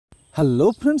Hello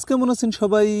friends, কেমন আছেন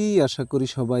সবাই? আশা করি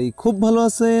সবাই খুব ভালো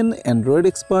আছেন। অ্যান্ড্রয়েড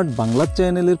এক্সপার্ট বাংলা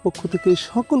চ্যানেলের পক্ষ থেকে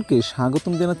সকলকে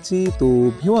স্বাগতম জানাচ্ছি। তো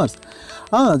ভিউয়ার্স,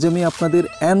 আজ আমি আপনাদের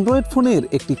অ্যান্ড্রয়েড ফোনের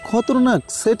একটি খতরনাক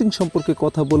সেটিং সম্পর্কে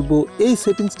কথা বলবো। এই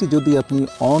সেটিংসটি যদি আপনি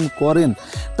অন করেন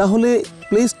তাহলে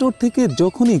প্লে স্টোর থেকে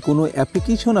যখনই কোনো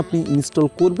অ্যাপ্লিকেশন আপনি ইনস্টল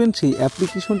করবেন সেই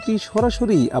অ্যাপ্লিকেশনটি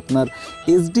সরাসরি আপনার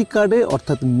এসডি কার্ডে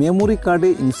অর্থাৎ মেমোরি কার্ডে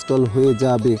ইনস্টল হয়ে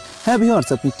যাবে। হ্যাঁ ভিউয়ার্স,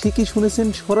 আপনি ঠিকই শুনেছেন,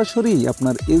 সরাসরি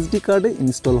আপনার এসডি কার্ডে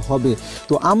ইনস্টল হবে।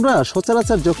 তো আমরা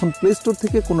সচরাচর যখন প্লে স্টোর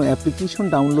থেকে কোনো অ্যাপ্লিকেশন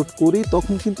ডাউনলোড করি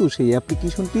তখন কিন্তু সেই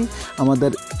অ্যাপ্লিকেশনটি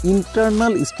আমাদের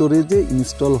ইন্টারনাল স্টোরেজে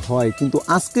ইনস্টল হয়, কিন্তু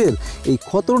আজকের এই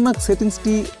খতরনাক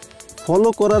সেটিংসটি ফলো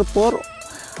করার পর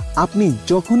আপনি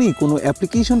যখনই কোনো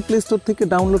অ্যাপ্লিকেশন প্লে স্টোর থেকে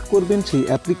ডাউনলোড করবেন সেই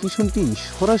অ্যাপ্লিকেশনটি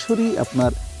সরাসরি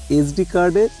আপনার এসডি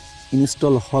কার্ডে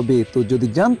ইনস্টল হবে। তো যদি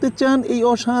জানতে চান এই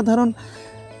অসাধারণ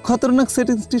খতরনাক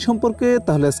সেটিংসটি সম্পর্কে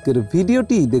তাহলে আজকের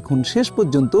ভিডিওটি দেখুন শেষ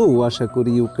পর্যন্ত। আশা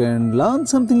করি you can learn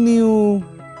something new.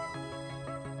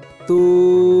 তো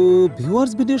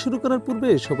ভিউয়ার্স, ভিডিও শুরু করার পূর্বে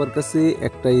সবার কাছে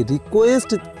একটাই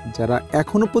রিকোয়েস্ট, যারা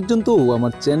এখনো পর্যন্ত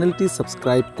আমার চ্যানেলটি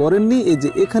সাবস্ক্রাইব করেননি, এই যে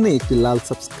এখানে একটি লাল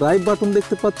সাবস্ক্রাইব বাটন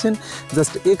দেখতে পাচ্ছেন,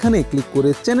 জাস্ট এখানে ক্লিক করে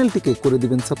চ্যানেলটিকে করে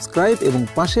দিবেন সাবস্ক্রাইব এবং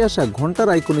পাশে আসা ঘন্টার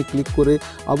আইকনে ক্লিক করে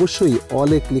অবশ্যই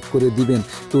অলে ক্লিক করে দিবেন।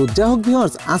 তো যাই হোক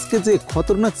ভিউয়ার্স, আজকে যে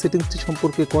খতরনাক সেটিংসটি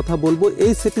সম্পর্কে কথা বলবো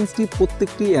এই সেটিংসটি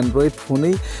প্রত্যেকটি অ্যান্ড্রয়েড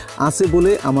ফোনেই আছে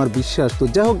বলে আমার বিশ্বাস। তো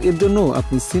যাই হোক, এর জন্য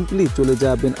আপনি সিম্পলি চলে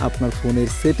যাবেন আপনার ফোনের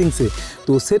সেটিংসে।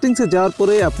 তো সেটিংসে যাওয়ার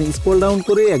পরে আপনি স্ক্রল ডাউন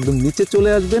করে একদম নিচে চলে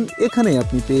আসবেন, এখানে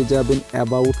আপনি পেয়ে যাবেন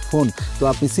অ্যাবাউট ফোন। তো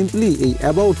আপনি সিম্পলি এই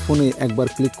অ্যাবাউট ফোনে একবার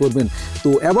ক্লিক করবেন। তো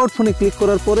অ্যাবাউট ফোনে ক্লিক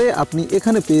করার পরে আপনি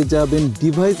এখানে পেয়ে যাবেন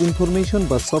ডিভাইস ইনফরমেশন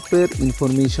বা সফটওয়্যার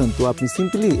ইনফরমেশন। তো আপনি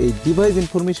সিম্পলি এই ডিভাইস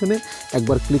ইনফরমেশনে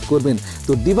একবার ক্লিক করবেন।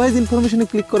 তো ডিভাইস ইনফরমেশনে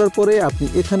ক্লিক করার পরে আপনি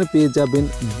এখানে পেয়ে যাবেন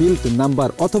বিল্ড নাম্বার,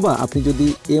 অথবা আপনি যদি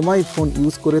এমআই ফোন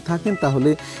ইউজ করে থাকেন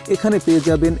তাহলে এখানে পেয়ে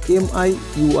যাবেন এমআই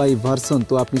ইউআই ভার্সন।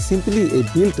 তো আপনি সিম্পলি এই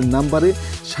বিল্ড নাম্বারে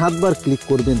 7 বার ক্লিক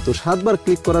করবেন। তো 7 বার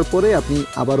ক্লিক করার পরে আপনি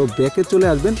আবারও ব্যাকে চলে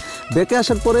আসবেন। ব্যাকে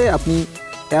আসার পরে আপনি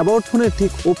অ্যাবাউট ফোনের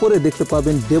ঠিক ওপরে দেখতে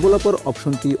পাবেন ডেভেলপার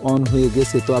অপশনটি অন হয়ে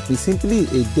গেছে। তো আপনি সিম্পলি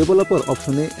এই ডেভেলপার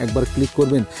অপশনে একবার ক্লিক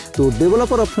করবেন। তো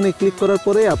ডেভেলপার অপশনে ক্লিক করার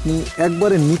পরে আপনি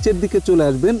একবারে নিচের দিকে চলে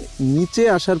আসবেন। নিচে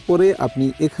আসার পরে আপনি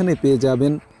এখানে পেয়ে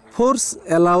যাবেন force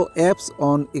allow apps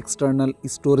on external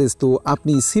storage. তো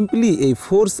আপনি সিম্পলি এই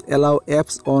force allow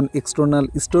apps on external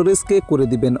স্টোরেজকে করে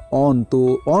দিবেন অন। তো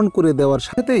অন করে দেওয়ার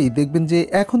সাথেই দেখবেন যে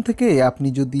এখন থেকে আপনি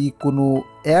যদি কোনো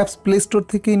অ্যাপস প্লে স্টোর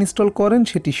থেকে ইনস্টল করেন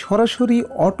সেটি সরাসরি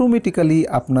অটোমেটিক্যালি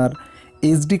আপনার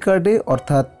এসডি কার্ডে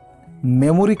অর্থাৎ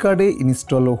মেমোরি কার্ডে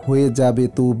ইনস্টল হয়ে যাবে।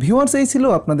 তো ভিউয়ার্স, এই ছিল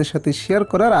আপনাদের সাথে শেয়ার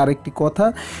করার আরেকটি কথা।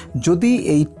 যদি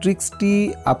এই ট্রিক্সটি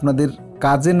আপনাদের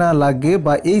কাজে না লাগে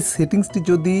বা এই সেটিংসটি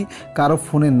যদি কারো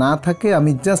ফোনে না থাকে,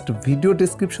 আমি জাস্ট ভিডিও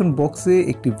ডেসক্রিপশন বক্সে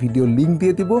একটি ভিডিও লিঙ্ক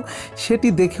দিয়ে দিব, সেটি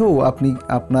দেখেও আপনি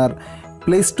আপনার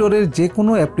প্লে স্টোরের যে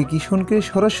কোনো অ্যাপ্লিকেশনকে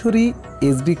সরাসরি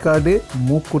এসডি কার্ডে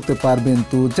মুভ করতে পারবেন।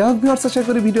 তো যা হোক ভিউয়ার্স, আশা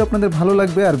করি ভিডিও আপনাদের ভালো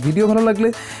লাগবে। আর ভিডিও ভালো লাগলে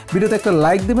ভিডিওতে একটা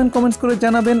লাইক দেবেন, কমেন্টস করে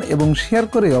জানাবেন এবং শেয়ার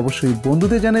করে অবশ্যই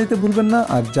বন্ধুদের জানিয়ে দিতে ভুলবেন না।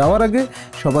 আর যাওয়ার আগে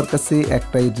সবার কাছে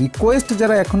একটাই রিকোয়েস্ট,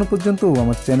 যারা এখনও পর্যন্ত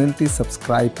আমার চ্যানেলটি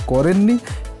সাবস্ক্রাইব করেননি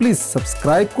প্লিজ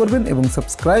সাবস্ক্রাইব করবেন এবং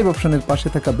সাবস্ক্রাইব অপশনের পাশে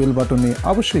থাকা বেল বাটনে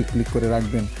অবশ্যই ক্লিক করে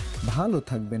রাখবেন। ভালো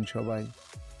থাকবেন সবাই।